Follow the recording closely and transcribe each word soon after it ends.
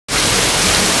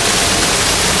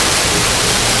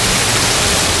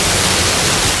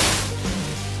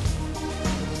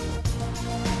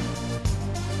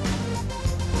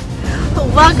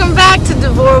back to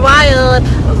Devore Wild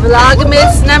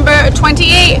vlogmas number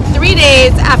 28, 3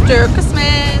 days after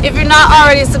Christmas. If you're not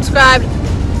already subscribed,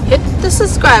 hit the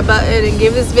subscribe button and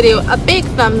give this video a big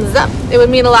thumbs up. It would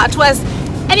mean a lot to us.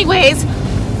 Anyways,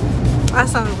 that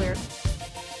sounded weird.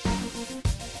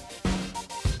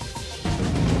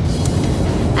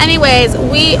 Anyways,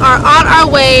 we are on our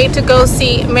way to go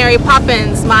see Mary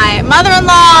Poppins. My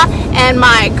mother-in-law and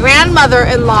my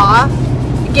grandmother-in-law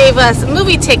gave us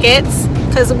movie tickets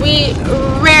because we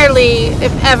rarely,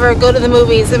 if ever, go to the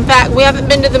movies. In fact, we haven't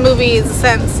been to the movies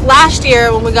since last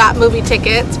year when we got movie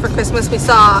tickets for Christmas. We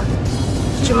saw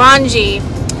Jumanji.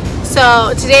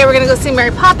 So today we're gonna go see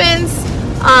Mary Poppins.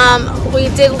 We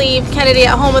did leave Kennedy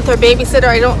at home with her babysitter.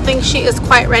 I don't think she is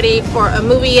quite ready for a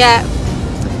movie yet.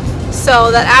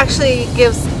 So that actually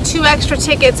gives 2 extra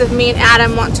tickets if me and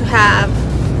Adam want to have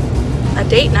a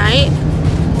date night,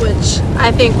 which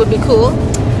I think would be cool.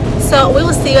 So we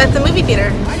will see you at the movie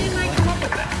theater. Why didn't I come up with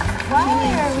that? Why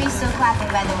are we still clapping,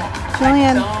 by the way?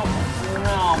 Julian. I don't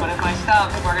know, but if I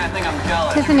stop, people are going to think I'm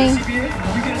jealous. Tiffany. You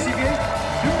get a CPA?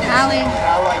 Allie.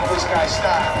 I like this guy's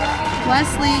style.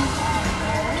 Wesley.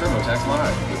 TurboTax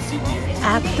Live with CPA.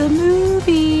 At the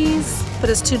movies. But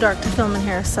it's too dark to film in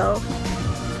here, so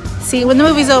see you when the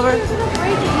movie's over.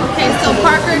 Okay, so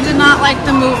Parker did not like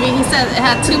the movie. He said it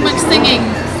had too much singing.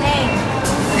 Same.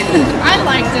 I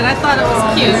liked it. I thought it was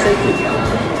cute.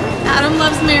 Adam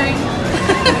loves Mary.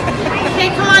 Okay,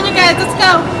 come on, you guys. Let's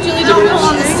go. Julie, don't pull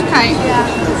on this kite.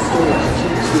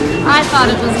 I thought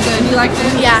it was good. You liked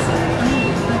it? Yeah.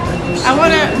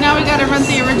 Now we gotta rent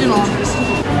the original.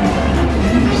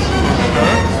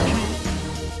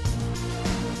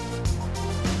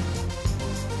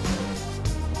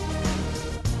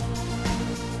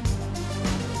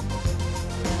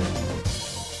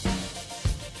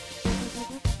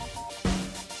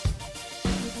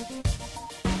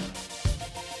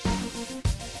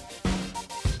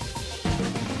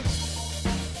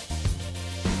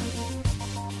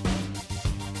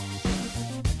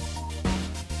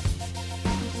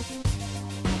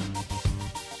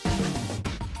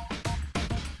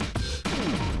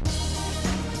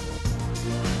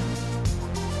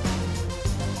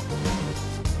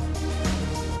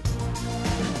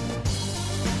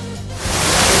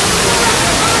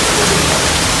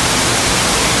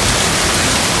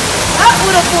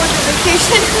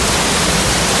 Vacation.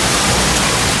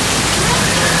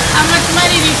 How much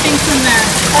money do you think's in there?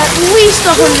 At least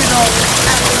 $100.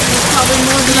 Probably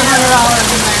more than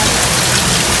 $100 in there.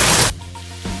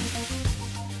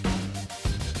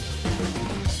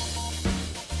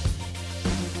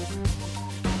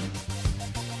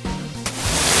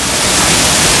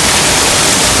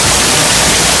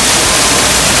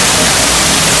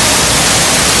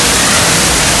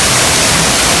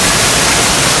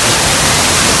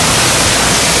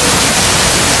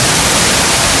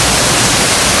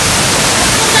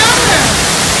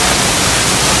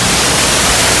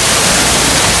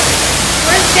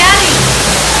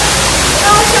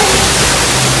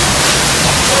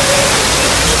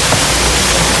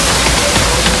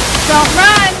 Don't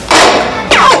run!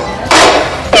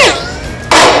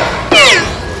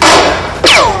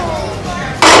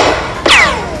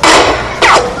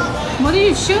 What are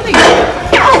you shooting at?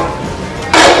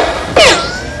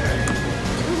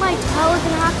 My toe is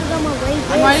gonna have to go away.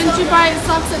 Why didn't you buy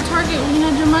socks at Target when you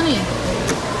had your money?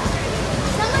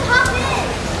 Someone hop in!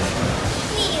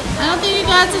 I don't think you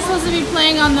guys are supposed to be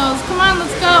playing on those. Come on,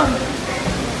 let's go.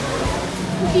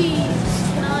 Please.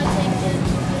 Can I take this?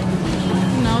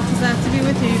 No, because I have to be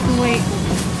with you. You can wait.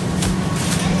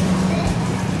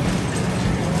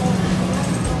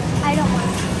 I don't want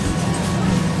to.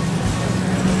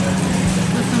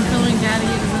 Listen, I'm filming Daddy.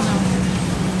 He doesn't know.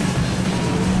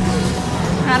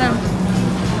 Adam.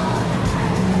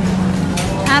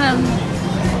 Adam.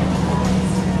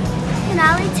 Can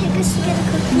Allie take us to get a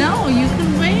cookie? No, you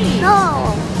can wait. No.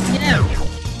 Yeah.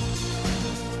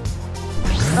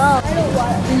 Oh, I don't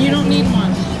want it. Then you don't need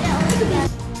one.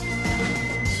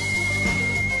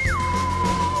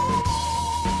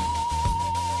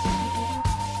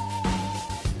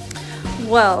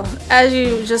 Well, as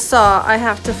you just saw, I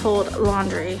have to fold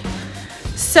laundry.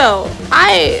 So,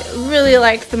 I really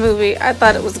liked the movie. I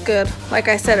thought it was good. Like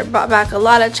I said, it brought back a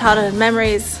lot of childhood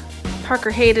memories.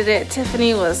 Parker hated it.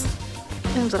 Tiffany was...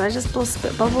 Did I just blow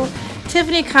spit bubble?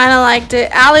 Tiffany kind of liked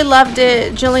it. Allie loved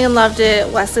it. Jillian loved it.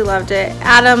 Wesley loved it.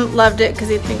 Adam loved it because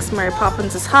he thinks Mary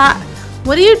Poppins is hot.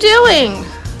 What are you doing?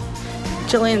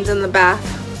 Jillian's in the bath.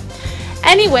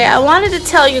 Anyway, I wanted to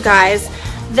tell you guys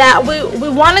that we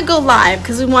want to go live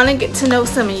because we want to get to know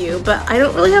some of you, but I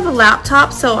don't really have a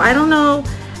laptop, so I don't know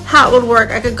how it would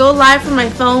work. I could go live from my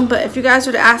phone, but if you guys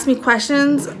were to ask me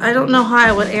questions, I don't know how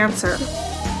I would answer.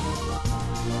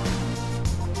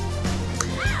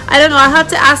 I don't know. I'll have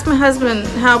to ask my husband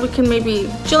how we can maybe,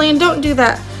 Jillian, don't do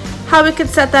that, how we could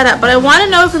set that up. But I want to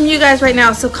know from you guys right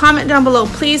now, so comment down below,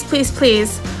 please, please,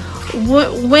 please.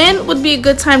 When would be a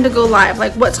good time to go live?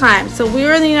 Like what time? So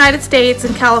we're in the United States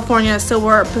in California, so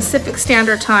we're Pacific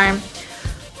Standard Time.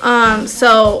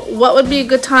 So what would be a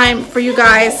good time for you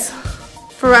guys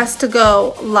for us to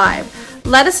go live?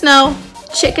 Let us know.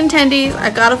 Chicken tendies, I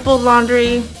gotta fold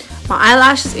laundry. My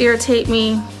eyelashes irritate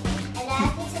me.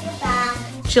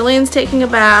 Jillian's taking a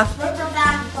bath.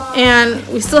 And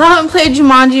we still haven't played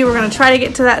Jumanji. We're gonna try to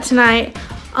get to that tonight.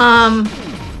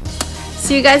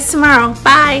 See you guys tomorrow.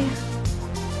 Bye.